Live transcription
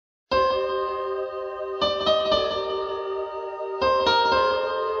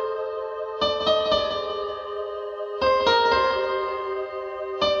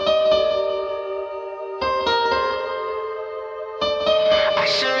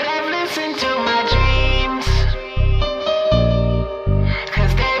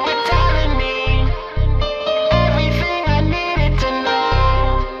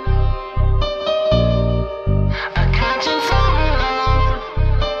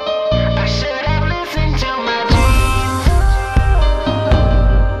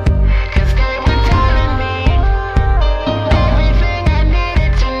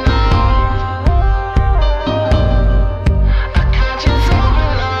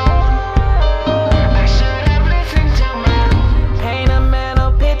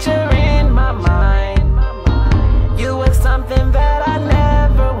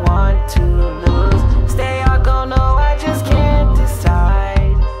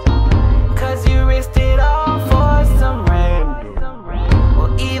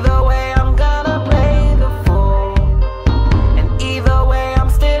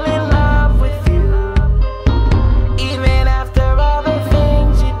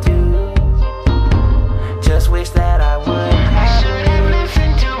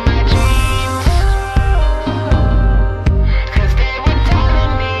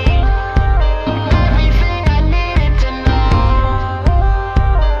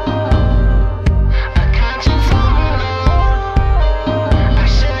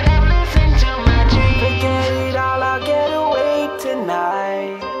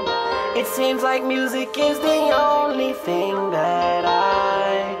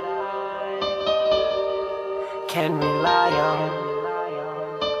can rely on.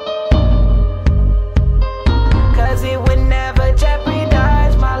 'Cause it would never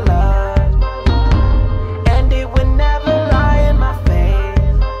jeopardize my love, and it would never lie in my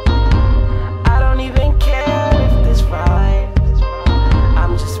face. I don't even care if this rhymes,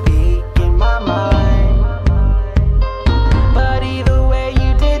 I'm just speaking my mind. But either way, you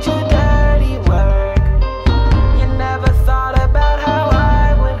did your dirty work. You never thought about how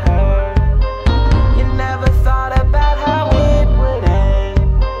I would hurt. You never thought about how it would end.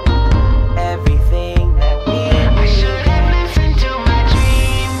 Everything that we did. I should have listened to my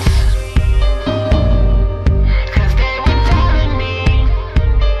dreams, 'cause they were telling me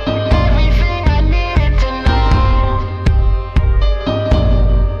everything I needed to know.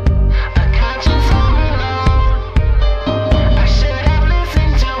 A conscience overload. I should have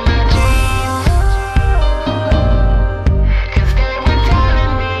listened to my dreams, 'cause they were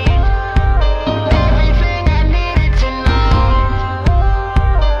telling me everything I needed to know.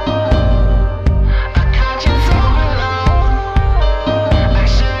 A conscience overload. I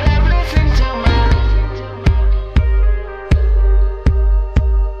should have listened to my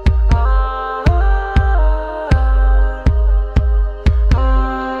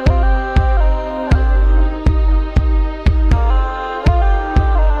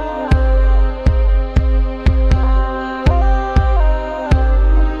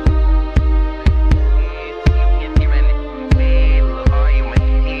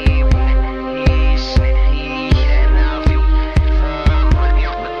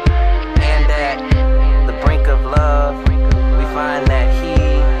And at the brink of love, we find that he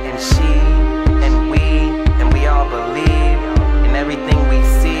and she and we all believe in everything we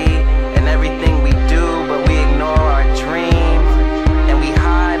see and everything we do, but we ignore our dreams and we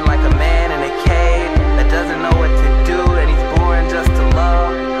hide like a man in a cave that doesn't know what to do, and he's born just to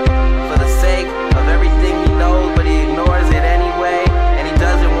love for the sake of everything he knows, but he ignores it anyway, and he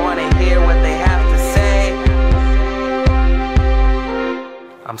doesn't want to hear what they have to say.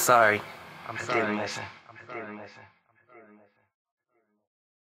 I'm sorry. I didn't listen.